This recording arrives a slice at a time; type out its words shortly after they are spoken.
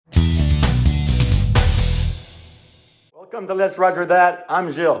Welcome to Let's Roger That.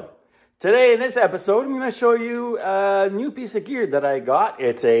 I'm Gilles. Today in this episode, I'm going to show you a new piece of gear that I got.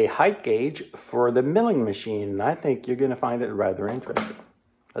 It's a height gauge for the milling machine. I think you're going to find it rather interesting.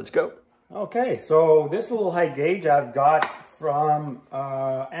 Let's go. Okay, so this little height gauge I've got from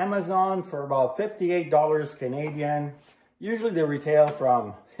Amazon for about $58 Canadian. Usually they retail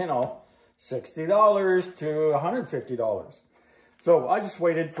from, $60 to $150. So I just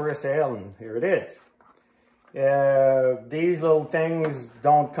waited for a sale and here it is. These little things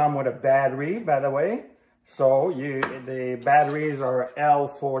don't come with a battery, by the way. So the batteries are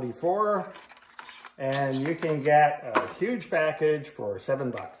L44 and you can get a huge package for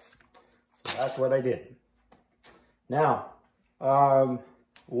 $7. So that's what I did. Now,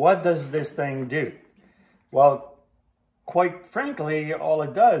 what does this thing do? Well, quite frankly, all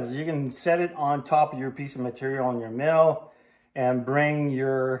it does, you can set it on top of your piece of material on your mill and bring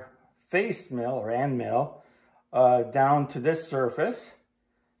your face mill or end mill down to this surface,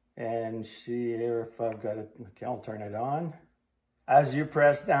 and see here if I've got it. Okay, I'll turn it on. As you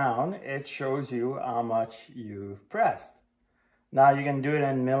press down, it shows you how much you've pressed. Now you can do it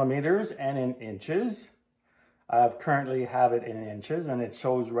in millimeters and in inches. I currently have it in inches and it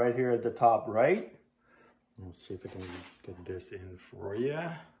shows right here at the top right. Let's see if I can get this in for you.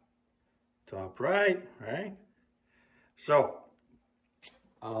 Top right, right? So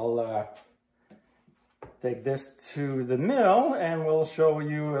I'll take this to the mill and we'll show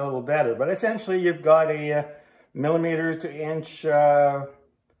you a little better. But essentially you've got a millimeter to inch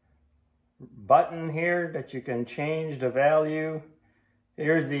button here that you can change the value.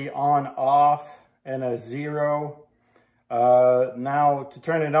 Here's the on off and a 0. Now to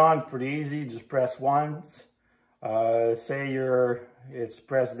turn it on, pretty easy, just press once. Say it's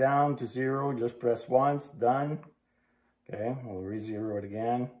pressed down to 0, just press once, done. Okay, we'll re-zero it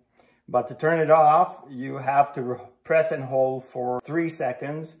again. But to turn it off, you have to press and hold for 3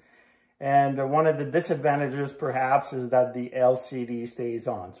 seconds. And one of the disadvantages perhaps is that the LCD stays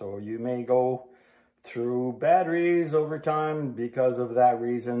on. So you may go through batteries over time because of that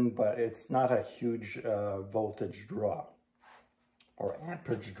reason, but it's not a huge voltage draw or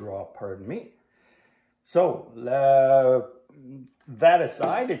amperage draw, pardon me. So that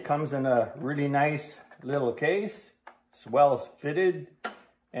aside, it comes in a really nice little case. It's well fitted.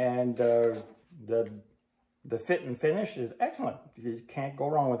 And the fit and finish is excellent. You can't go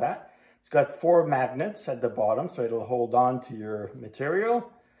wrong with that. It's got 4 magnets at the bottom, so it'll hold on to your material.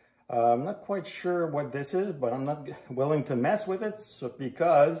 I'm not quite sure what this is, but I'm not willing to mess with it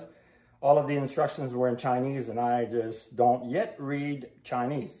because all of the instructions were in Chinese and I just don't yet read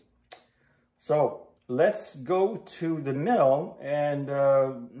Chinese. So let's go to the mill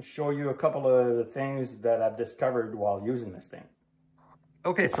and show you a couple of the things that I've discovered while using this thing.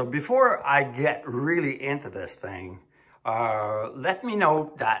 Okay, so before I get really into this thing, let me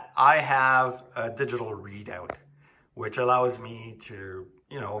note that I have a digital readout, which allows me to,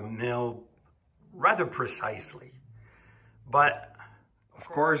 mill rather precisely. But of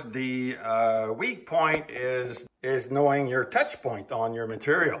course, the weak point is knowing your touch point on your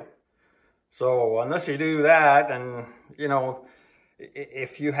material. So unless you do that, and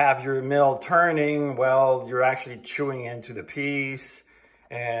if you have your mill turning, well, you're actually chewing into the piece.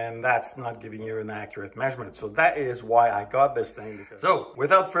 And that's not giving you an accurate measurement. So that is why I got this thing. So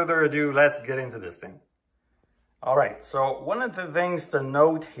without further ado, let's get into this thing. All right, so one of the things to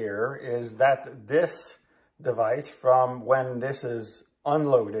note here is that this device, from when this is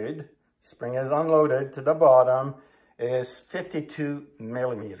unloaded, spring is unloaded to the bottom, is 52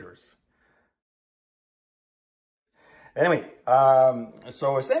 millimeters. Anyway,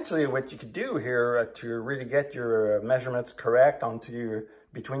 so essentially what you could do here to really get your measurements correct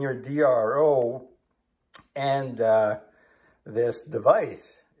between your DRO and this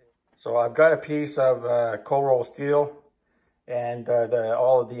device. So I've got a piece of cold roll steel and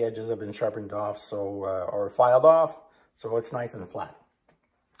all of the edges have been sharpened off, or filed off, so it's nice and flat.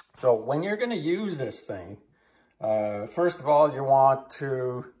 So when you're going to use this thing, first of all, you want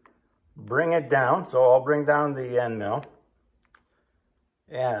to bring it down. So I'll bring down the end mill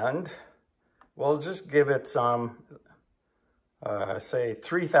and we'll just give it some, say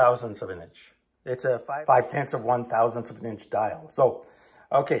 3/1000 of an inch. It's a 5/10 of 1/1000 of an inch dial. So,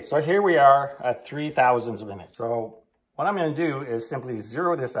 okay, so here we are at 3/1000 of an inch. So what I'm going to do is simply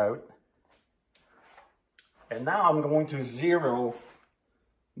zero this out. And now I'm going to zero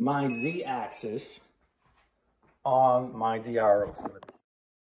my Z-axis on my DRO.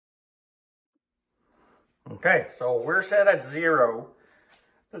 Okay, so we're set at 0.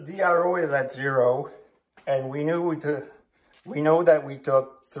 The DRO is at 0, and we know that we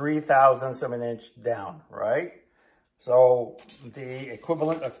took 3/1000 of an inch down, right? So the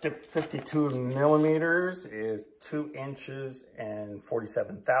equivalent of 52 millimeters is 2 inches and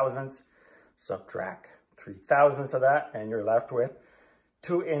 47 thousandths. Subtract 3 thousandths of that, and you're left with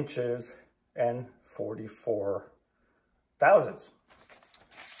 2 inches and 44 thousandths.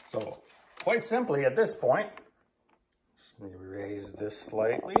 So quite simply at this point, let me raise this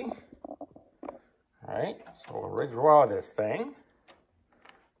slightly. All right, so we'll redraw this thing.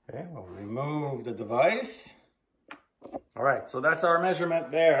 Okay, we'll remove the device. All right, so that's our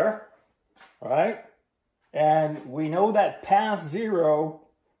measurement there. All right, and we know that past 0,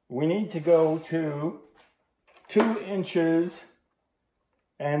 we need to go to 2 inches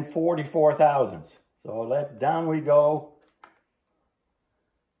and 44 thousandths. So down we go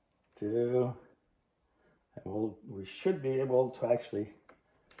to, and we should be able to actually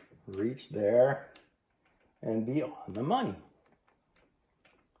reach there and be on the money.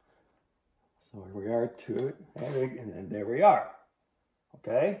 So here we are to it, and there we are.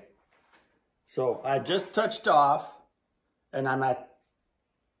 Okay, so I just touched off, and I'm at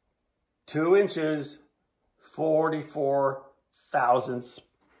 2 inches, 44 thousandths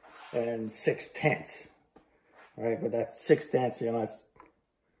and 6 tenths. All right, but that's 6 tenths, you know,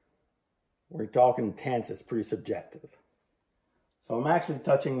 we're talking tenths, it's pretty subjective. So I'm actually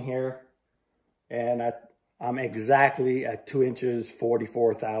touching here, and I'm exactly at 2 inches,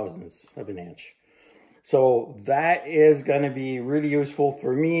 44 thousandths of an inch. So that is going to be really useful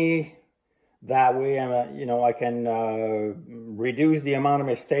for me. That way, I can reduce the amount of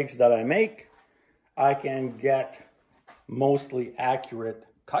mistakes that I make. I can get mostly accurate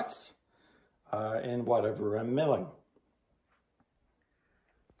cuts in whatever I'm milling.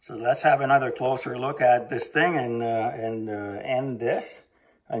 So let's have another closer look at this thing and end this.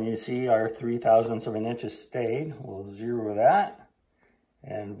 And you see our 3 thousandths of an inch has stayed. We'll zero that,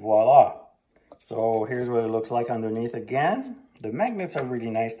 and voila. So here's what it looks like underneath again. The magnets are really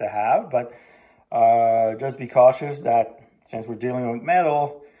nice to have, but just be cautious that since we're dealing with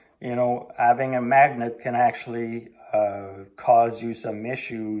metal, you know, having a magnet can actually cause you some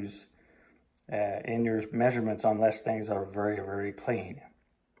issues in your measurements unless things are very, very clean.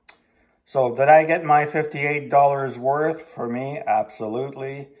 So did I get my $58 worth? For me,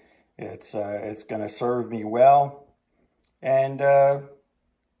 absolutely. It's going to serve me well, and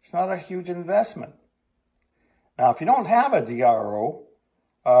it's not a huge investment. Now, if you don't have a DRO,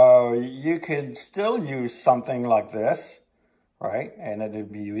 you could still use something like this, right? And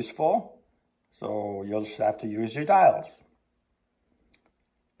it'd be useful. So you'll just have to use your dials.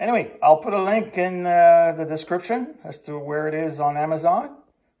 Anyway, I'll put a link in the description as to where it is on Amazon,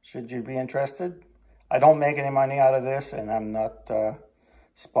 should you be interested. I don't make any money out of this, and I'm not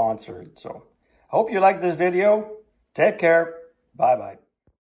sponsored. So I hope you like this video. Take care. Bye-bye.